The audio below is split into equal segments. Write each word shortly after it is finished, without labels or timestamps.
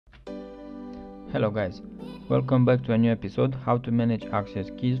Hello guys, welcome back to a new episode, how to manage access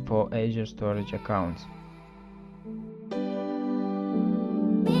keys for Azure storage accounts.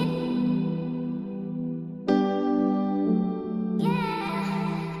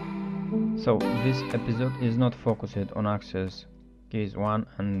 So this episode is not focused on access keys 1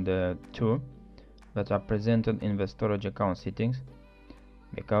 and 2 that are presented in the storage account settings,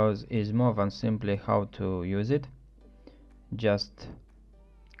 because it's more than simply how to use it. Just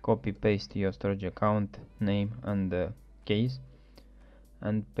copy paste your storage account name and keys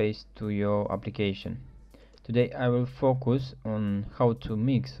and paste to your application. Today I will focus on how to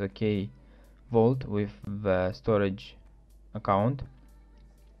mix the key vault with the storage account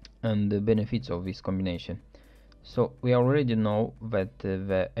and the benefits of this combination. So we already know that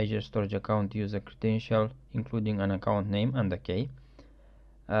the Azure storage account uses a credential including an account name and a key.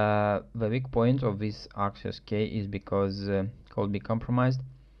 The weak point of this access key is because could be compromised,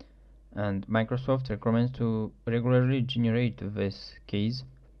 and Microsoft recommends to regularly generate these keys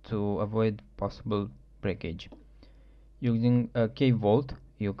to avoid possible breakage. Using a key vault,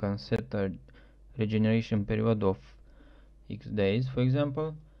 you can set a regeneration period of X days, for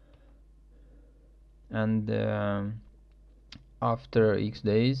example, and after X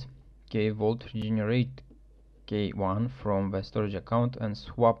days, key vault regenerate K1 from the storage account and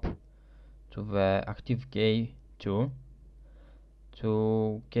swap to the active K2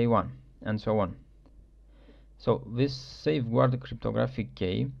 to K1 and so on. So this safeguard cryptographic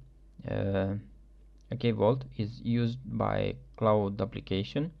key, a key vault, is used by cloud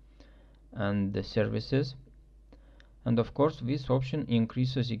application and the services, and of course this option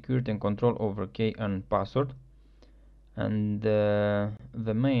increases security and control over key and password. And the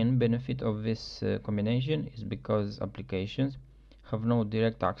main benefit of this combination is because applications have no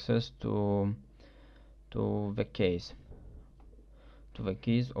direct access to the keys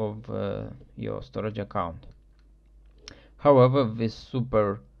of your storage account. However, this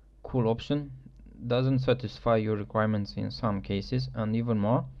super cool option doesn't satisfy your requirements in some cases, and even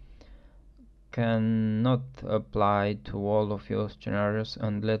more, cannot apply to all of your scenarios.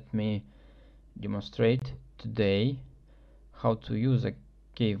 And let me demonstrate today how to use a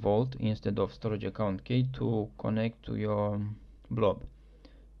key vault instead of storage account key to connect to your blob,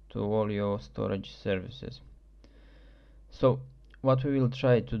 to all your storage services. So what we will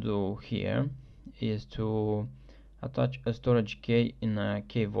try to do here is to attach a storage key in a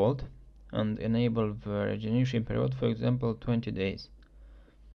key vault and enable the regeneration period, for example 20 days.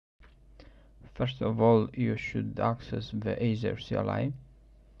 First of all, you should access the Azure CLI,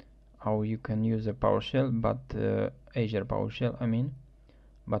 or you can use a Powershell, but Azure Powershell I mean,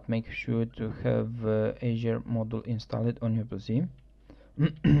 but make sure to have Azure module installed on your PC.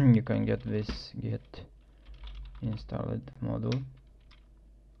 You can get this get installed module.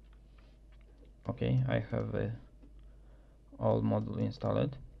 Okay, I have all module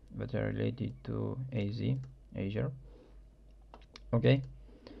installed that are related to Azure. Okay,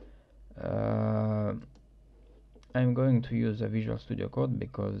 I'm going to use a Visual Studio Code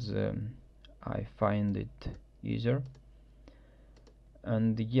because I find it easier.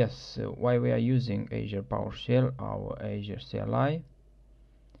 And yes, why we are using Azure PowerShell or Azure CLI?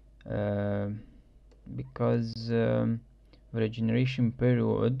 Because the regeneration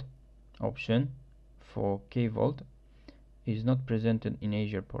period option for key vault is not presented in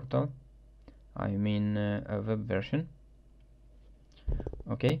Azure portal, I mean a web version.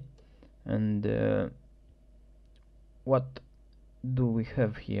 Okay, and what do we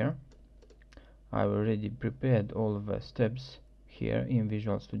have here? I already prepared all the steps here in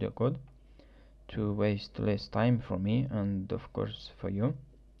Visual Studio Code to waste less time for me and of course for you.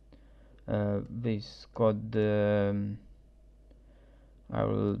 This code I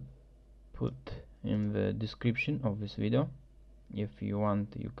will put in the description of this video. If you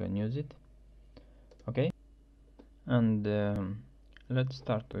want, you can use it. Okay, and let's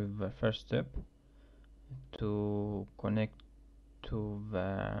start with the first step, to connect to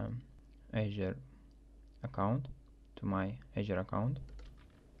the Azure account, to my Azure account.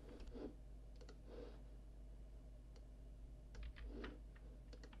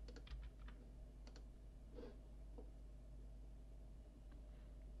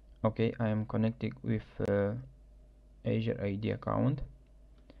 Okay, I am connected with Azure ID account.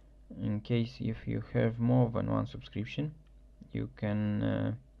 In case if you have more than one subscription, you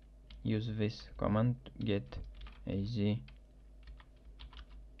can use this command, get AZ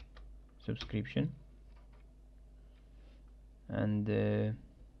subscription, and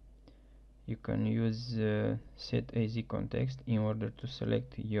you can use set AZ context in order to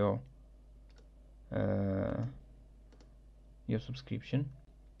select your subscription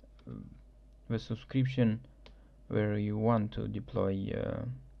the subscription where you want to deploy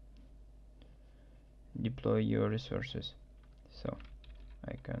your resources. So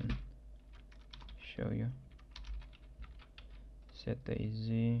I can show you. Set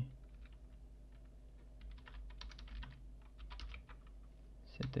easy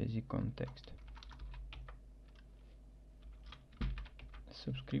context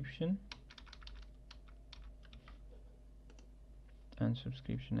subscription and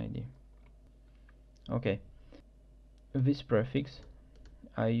subscription ID. Okay, this prefix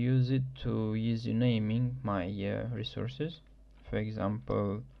I use it to easy naming my resources. For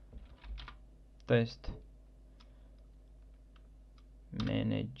example, test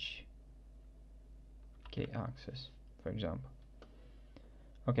manage key access, for example.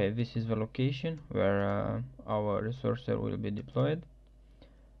 Okay, this is the location where our resource will be deployed.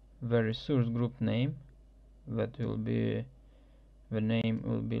 The resource group name, that will be, the name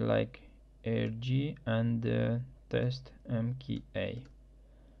will be like RG and testmka.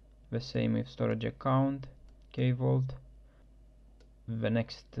 The same with storage account, keyVault. The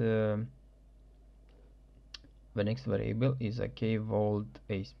next variable is a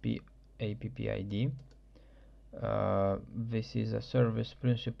keyVaultSpAppId. This is a service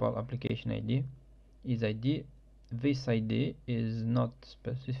principal application ID. This ID is not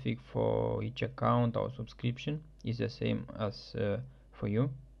specific for each account or subscription. It's the same as for you.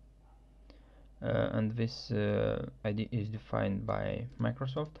 And this ID is defined by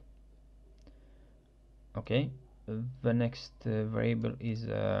Microsoft. Okay, the next variable is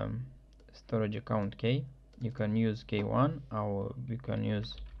storageAccountKey. You can use K1 or you can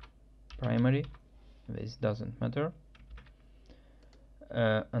use primary. This doesn't matter.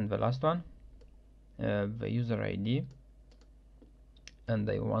 And the last one, the user ID. And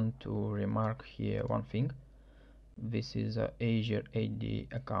I want to remark here one thing. This is a Azure AD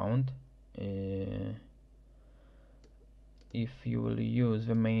account. If you will use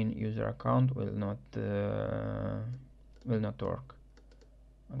the main user account, will not work.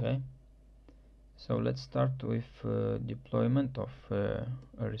 Okay, so let's start with deployment of a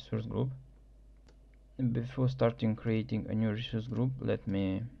resource group. Before starting creating a new resource group, let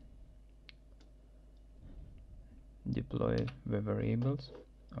me deploy the variables.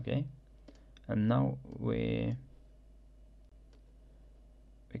 Okay, and now we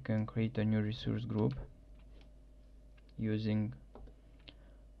can create a new resource group using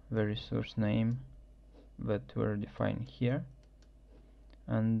the resource name that were defined here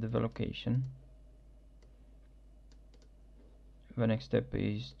and the location. The next step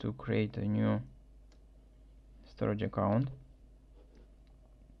is to create a new storage account.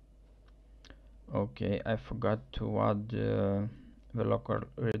 Okay, I forgot to add the local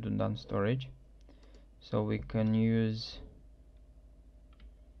redundant storage, so we can use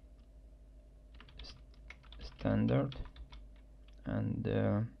standard and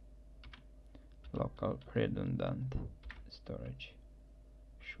local redundant storage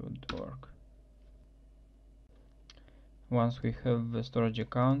should work. Once we have the storage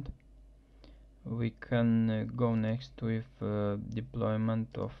account, we can go next with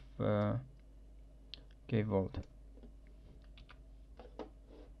deployment of keyVault.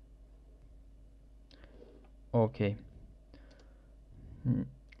 Okay,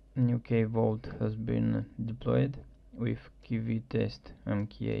 new keyVault has been deployed with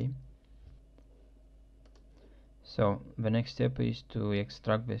keyVaultSpAppId. So the next step is to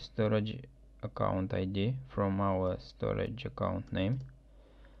extract the storage account ID from our storage account name.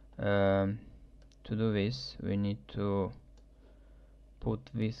 To do this, we need to put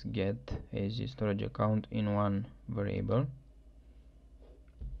this get as a storage account in one variable,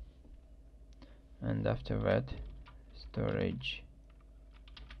 and after that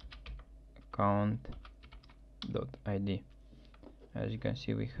storageAccount.id. As you can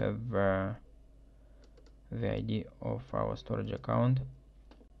see, we have the ID of our storage account,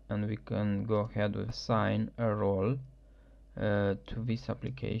 and we can go ahead with assign a role to this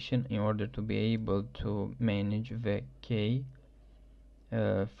application in order to be able to manage the key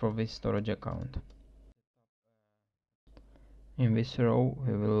for this storage account. In this row,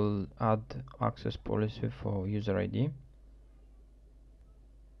 we will add access policy for user ID.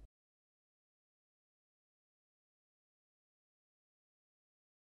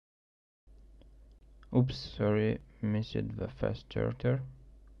 Oops, sorry, missed the first character.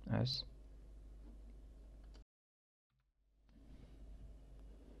 S.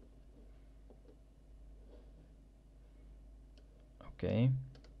 Okay,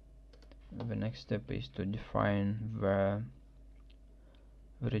 the next step is to define the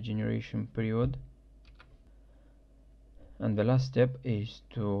regeneration period, and the last step is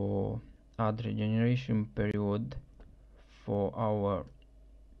to add regeneration period for our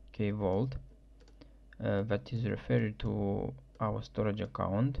key vault that is referred to our storage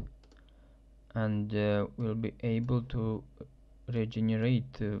account, and we'll be able to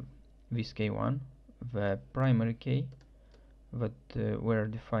regenerate this key1, the primary key that were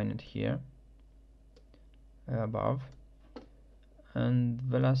defined here above, and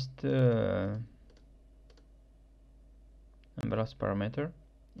the last parameter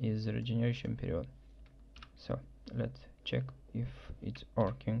is the regeneration period. So let's check if it's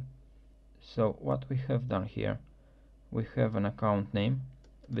working. So what we have done here, we have an account name.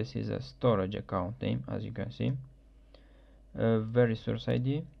 This is a storage account name, as you can see, the resource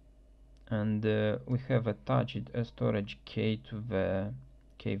ID, and we have attached a storage key to the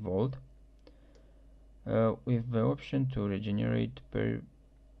key vault with the option to regenerate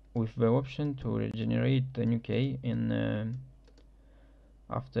the new key in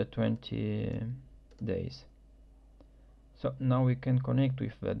after 20 days. So now we can connect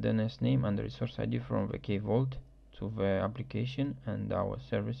with the DNS name and the resource ID from the key vault to the application and our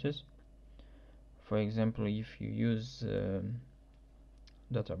services. For example, if you use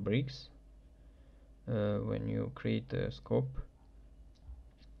Databricks, when you create a scope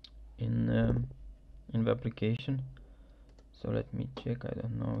in the application, so let me check. I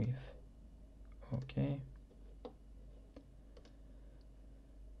don't know if okay.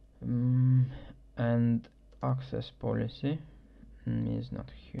 And access policy is not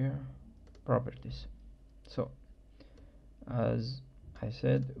here. Properties. So as I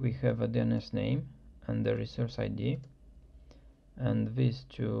said, we have a DNS name and the resource ID, and these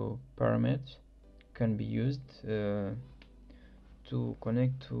two parameters can be used to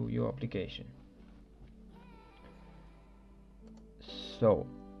connect to your application. So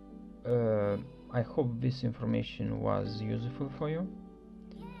I hope this information was useful for you.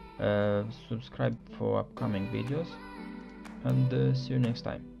 Subscribe for upcoming videos, and see you next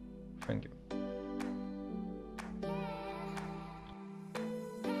time. Thank you.